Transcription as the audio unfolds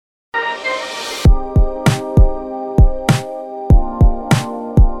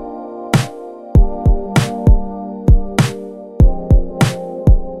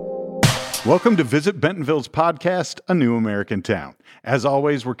Welcome to Visit Bentonville's podcast, A New American Town. As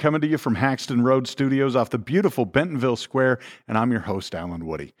always, we're coming to you from Haxton Road Studios off the beautiful Bentonville Square, and I'm your host, Alan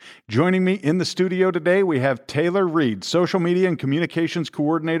Woody. Joining me in the studio today, we have Taylor Reed, Social Media and Communications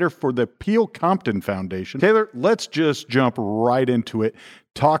Coordinator for the Peel Compton Foundation. Taylor, let's just jump right into it.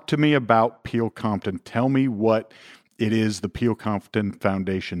 Talk to me about Peel Compton. Tell me what it is the Peel Compton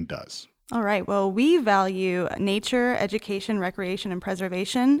Foundation does. All right. Well, we value nature, education, recreation, and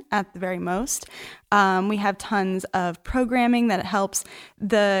preservation at the very most. We have tons of programming that helps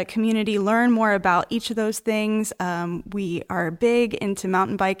the community learn more about each of those things. We are big into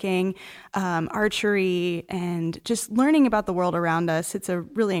mountain biking, archery, and just learning about the world around us. It's a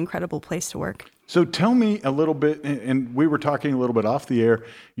really incredible place to work. So tell me a little bit, and we were talking a little bit off the air,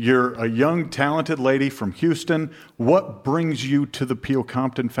 you're a young, talented lady from Houston. What brings you to the Peel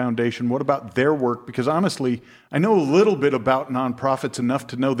Compton Foundation? What about their work? Because honestly, I know a little bit about nonprofits enough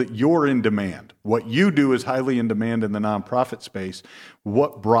to know that you're in demand. What you do is highly in demand in the nonprofit space.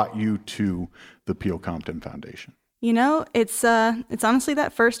 What brought you to the Peel Compton Foundation? You know, it's honestly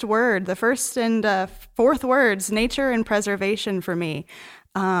that first word, the first and fourth words, nature and preservation for me.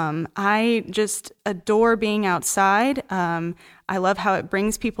 I just adore being outside. I love how it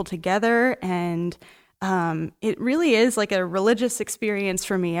brings people together, and it really is like a religious experience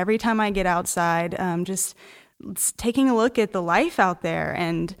for me. Every time I get outside, just taking a look at the life out there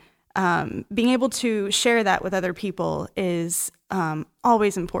and being able to share that with other people is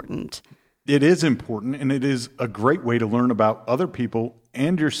always important. It is important, and it is a great way to learn about other people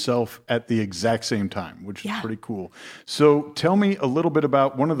and yourself at the exact same time, which is pretty cool. So tell me a little bit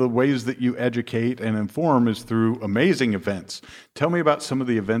about one of the ways that you educate and inform is through amazing events. Tell me about some of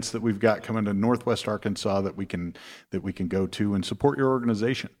the events that we've got coming to Northwest Arkansas that we can go to and support your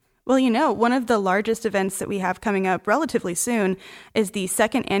organization. Well, you know, one of the largest events that we have coming up relatively soon is the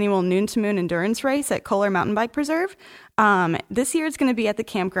second annual Noon to Moon Endurance Race at Kohler Mountain Bike Preserve. This year it's going to be at the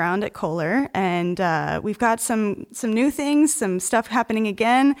campground at Kohler, and we've got some new things, some stuff happening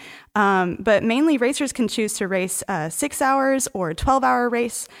again, but mainly racers can choose to race 6 hours or a 12-hour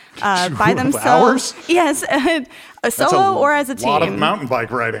race by themselves. Hours? Yes, a solo or as a team. A lot of mountain bike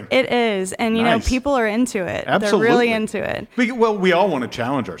riding. It is, and you know, people are into it. Absolutely. They're really into it. Well, we all want to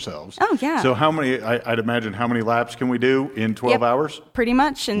challenge ourselves. Oh, yeah. So how many, I'd imagine, how many laps can we do in 12 hours? Pretty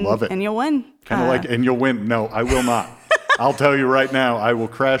much, and love it. And you'll win. Kind of like, and you'll win. No, I will not. I'll tell you right now, I will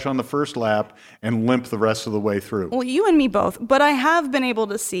crash on the first lap and limp the rest of the way through. Well, you and me both, but I have been able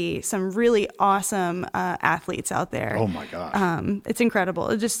to see some really awesome athletes out there. Oh my gosh. It's incredible.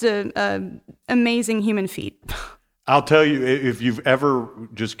 It's just an amazing human feat. I'll tell you, if you've ever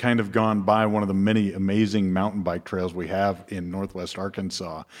just kind of gone by one of the many amazing mountain bike trails we have in Northwest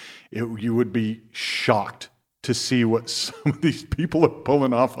Arkansas, you would be shocked to see what some of these people are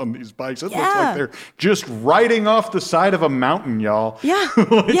pulling off on these bikes. It looks like they're just riding off the side of a mountain, y'all. Yeah.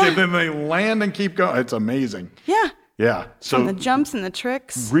 And then they land and keep going. It's amazing. Yeah. Yeah. So from the jumps and the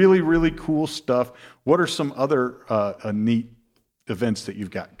tricks. Really, really cool stuff. What are some other neat events that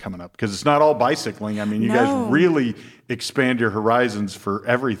you've got coming up? Because it's not all bicycling. I mean, you guys really expand your horizons for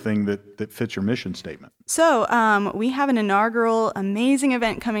everything that fits your mission statement. So we have an inaugural amazing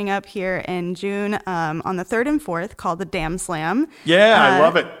event coming up here in June on the 3rd and 4th called the Dam Slam. Yeah, I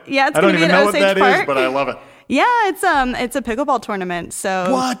love it. Yeah, it's I don't even know what that Park. is, but I love it. Yeah, it's a pickleball tournament.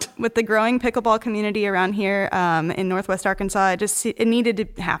 So with the growing pickleball community around here in Northwest Arkansas, it needed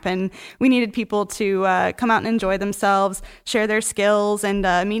to happen. We needed people to come out and enjoy themselves, share their skills, and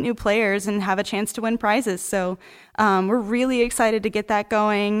meet new players and have a chance to win prizes. So we're really excited to get that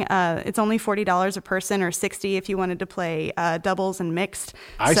going. It's only $40 a person or $60 if you wanted to play doubles and mixed.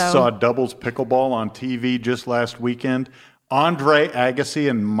 I saw doubles pickleball on TV just last weekend. Andre Agassi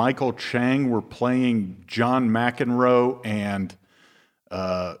and Michael Chang were playing John McEnroe and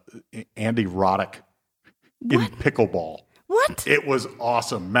Andy Roddick in pickleball. What? It was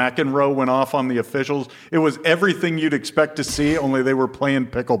awesome. McEnroe went off on the officials. It was everything you'd expect to see, only they were playing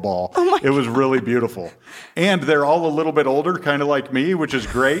pickleball. Oh it was really beautiful. And they're all a little bit older, kind of like me, which is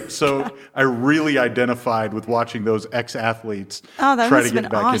great. So I really identified with watching those ex-athletes try to get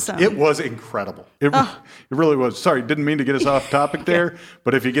back awesome. in. It was incredible. It really was. Sorry, didn't mean to get us off topic there,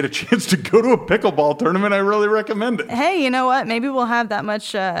 but if you get a chance to go to a pickleball tournament, I really recommend it. Hey, you know what? Maybe we'll have that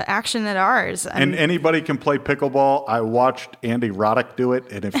much action at ours. And anybody can play pickleball. I watched Andy Roddick do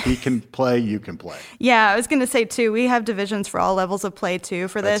it, and if he can play, you can play. Yeah, I was going to say, too, we have divisions for all levels of play, too,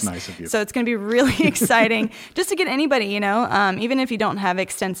 for this. That's nice of you. So it's going to be really exciting just to get anybody, you know, even if you don't have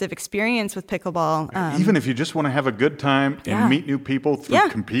extensive experience with pickleball. Even if you just want to have a good time and meet new people through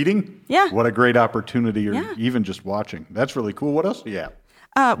competing, what a great opportunity, or even just watching. That's really cool. What else do you have?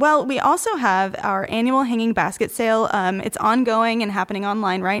 Well, we also have our annual hanging basket sale. It's ongoing and happening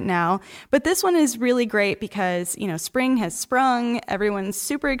online right now. But this one is really great because, spring has sprung. Everyone's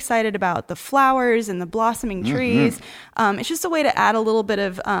super excited about the flowers and the blossoming trees. It's just a way to add a little bit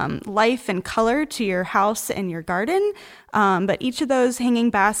of life and color to your house and your garden. But each of those hanging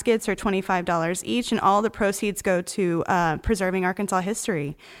baskets are $25 each, and all the proceeds go to preserving Arkansas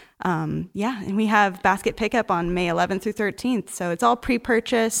history. And we have basket pickup on May 11th through 13th. So it's all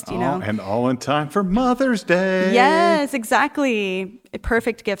pre-purchased, And all in time for Mother's Day. Yes, exactly.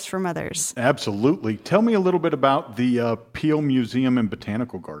 Perfect gifts for mothers. Absolutely. Tell me a little bit about the Peel Museum and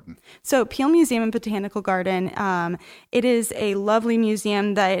Botanical Garden. So Peel Museum and Botanical Garden, it is a lovely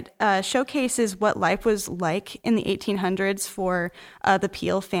museum that showcases what life was like in the 1800s for the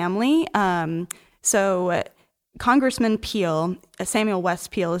Peel family. Congressman Peel, Samuel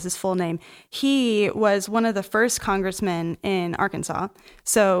West Peel is his full name. He was one of the first congressmen in Arkansas.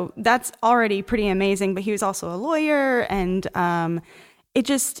 So that's already pretty amazing, but he was also a lawyer, and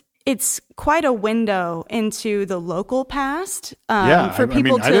it's quite a window into the local past for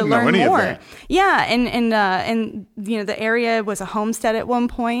people to learn more. Yeah, and the area was a homestead at one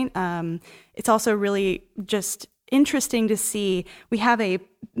point. It's also really just interesting to see. We have a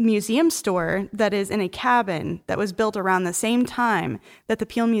museum store that is in a cabin that was built around the same time that the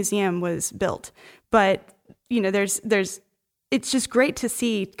Peel Museum was built. But it's just great to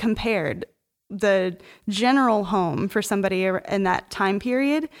see compared the general home for somebody in that time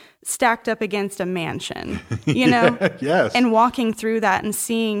period stacked up against a mansion, Yes. And walking through that and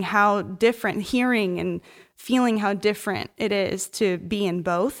seeing how different, hearing and feeling how different it is to be in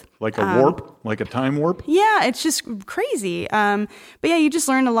both. Like a warp, like a time warp? Yeah, it's just crazy. But yeah, you just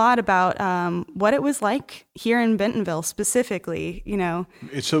learn a lot about what it was like here in Bentonville specifically,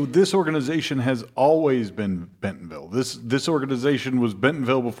 So this organization has always been Bentonville. This organization was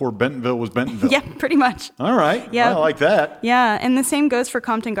Bentonville before Bentonville was Bentonville. Yeah, pretty much. All right. Yeah. I like that. Yeah, and the same goes for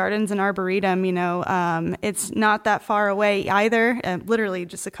Compton Gardens and Arboretum, It's not that far away either, literally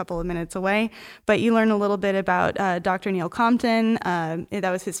just a couple of minutes away. But you learn a little bit about Dr. Neil Compton.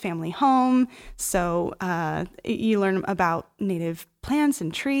 That was his family home. So you learn about native plants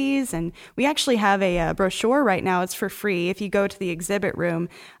and trees. And we actually have a brochure right now. It's for free. If you go to the exhibit room,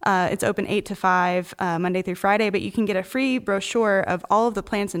 it's open 8 to 5, Monday through Friday, but you can get a free brochure of all of the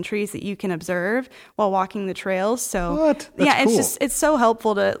plants and trees that you can observe while walking the trails. So What? That's cool. it's so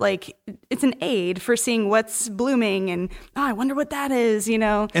helpful to it's an aid for seeing what's blooming and, I wonder what that is,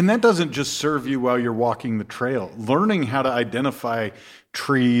 And that doesn't just serve you while you're walking the trail. Learning how to identify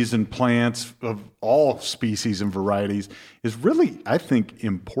trees and plants of all species and varieties is really, I think,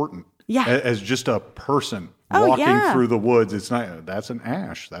 important. Yeah. As just a person through the woods. It's not, that's an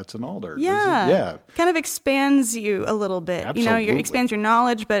ash, that's an alder. Yeah. Kind of expands you a little bit. Absolutely. Expands your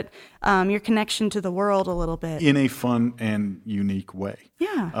knowledge, but your connection to the world a little bit. In a fun and unique way.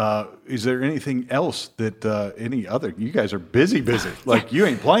 Yeah. Is there anything else that you guys are busy, like you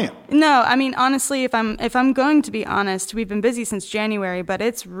ain't playing? No, I mean, honestly, if I'm going to be honest, we've been busy since January, but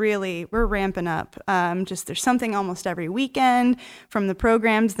we're ramping up. There's something almost every weekend from the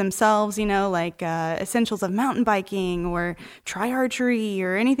programs themselves, like Essentials of Mountain Biking or Try Archery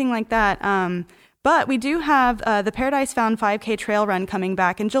or anything like that. But we do have the Paradise Found 5K trail run coming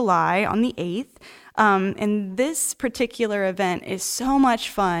back in July on the 8th. And this particular event is so much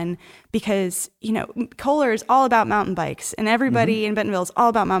fun because, Kohler is all about mountain bikes and everybody in Bentonville is all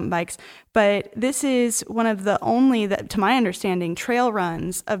about mountain bikes. But this is one of the only, to my understanding, trail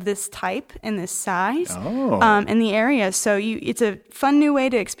runs of this type and this size in the area. So it's a fun new way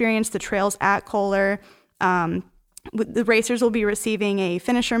to experience the trails at Kohler. The racers will be receiving a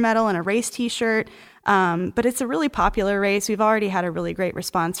finisher medal and a race T-shirt. But it's a really popular race. We've already had a really great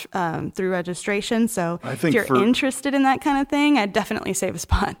response through registration. So if you're interested in that kind of thing, I'd definitely save a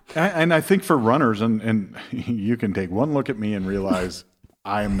spot. And I think for runners, and you can take one look at me and realize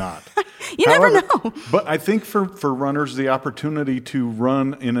I am not. Never know. But I think for runners, the opportunity to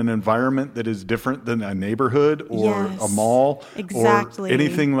run in an environment that is different than a neighborhood or a mall or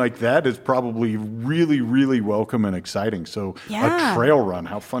anything like that is probably really, really welcome and exciting. So a trail run,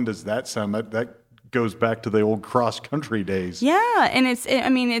 how fun does that sound? That goes back to the old cross-country days. Yeah, and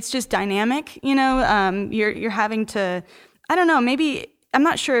it's just dynamic, you're having to, I don't know, maybe, I'm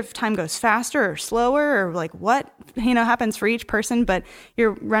not sure if time goes faster or slower or like what, happens for each person, but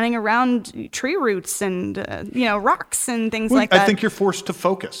you're running around tree roots and, rocks and things like that. I think you're forced to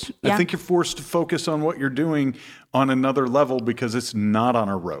focus. Yeah. I think you're forced to focus on what you're doing on another level because it's not on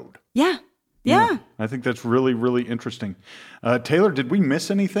a road. Yeah. Yeah. I think that's really, really interesting. Taylor, did we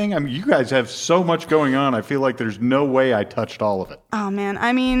miss anything? I mean, you guys have so much going on. I feel like there's no way I touched all of it. Oh, man.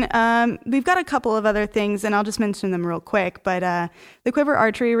 I mean, we've got a couple of other things, and I'll just mention them real quick. But the Quiver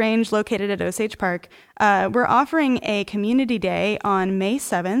Archery Range located at Osage Park, we're offering a community day on May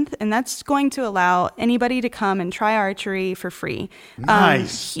 7th, and that's going to allow anybody to come and try archery for free.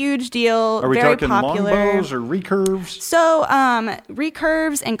 Nice. Huge deal. Are we very talking popular. longbows or recurves? So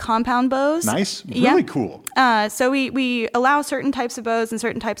recurves and compound bows. Nice. Really cool. So we allow certain types of bows and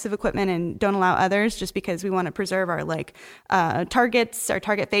certain types of equipment and don't allow others just because we want to preserve our targets, our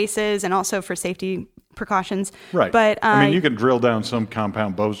target faces, and also for safety precautions. Right. But I mean, you can drill down some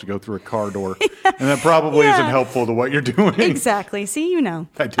compound bows to go through a car door, and that probably isn't helpful to what you're doing. Exactly. See, you know.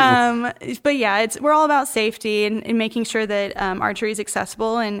 I do. But yeah, we're all about safety and making sure that archery is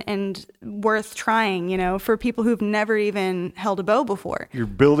accessible and worth trying, you know, for people who've never even held a bow before. You're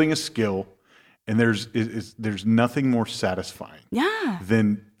building a skill, and there's nothing more satisfying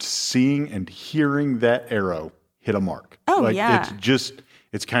than seeing and hearing that arrow hit a mark. Oh, like, yeah.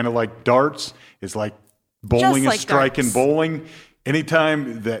 It's kind of like darts. It's like bowling Just is striking darts. bowling.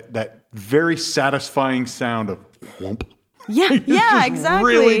 Anytime that very satisfying sound of whoomp. Yeah, yeah,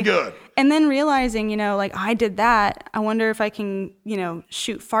 exactly. Really good. And then realizing, you know, like I did that. I wonder if I can, you know,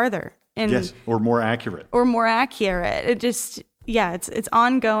 shoot farther. Yes, or more accurate. It just, yeah, it's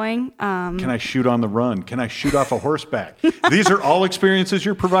ongoing. Can I shoot on the run? Can I shoot off a horseback? These are all experiences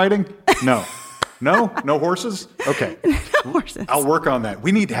you're providing? No. No horses? Okay. No horses. I'll work on that.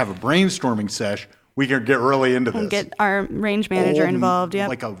 We need to have a brainstorming sesh. We can get really into this. And get our range manager involved. Yeah,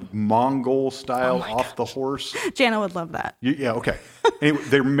 like a Mongol style off the horse. Jana would love that. Yeah. Okay. Anyway,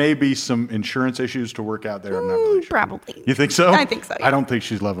 there may be some insurance issues to work out there. I'm not really sure. Probably. You think so? I think so. Yeah. I don't think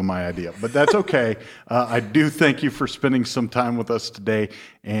she's loving my idea, but that's okay. I do thank you for spending some time with us today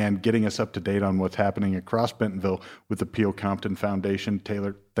and getting us up to date on what's happening across Bentonville with the Peel Compton Foundation.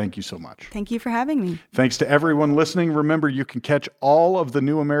 Taylor, thank you so much. Thank you for having me. Thanks to everyone listening. Remember, you can catch all of the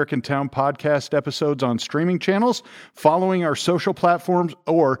New American Town podcast episodes on streaming channels, following our social platforms,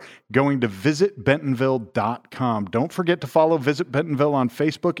 or going to visitbentonville.com. Don't forget to follow Visit Bentonville on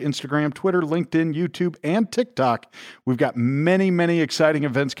Facebook, Instagram, Twitter, LinkedIn, YouTube, and TikTok. We've got many, many exciting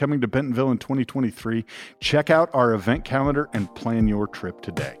events coming to Bentonville in 2023. Check out our event calendar and plan your trip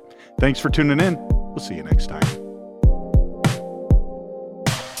today. Thanks for tuning in. We'll see you next time.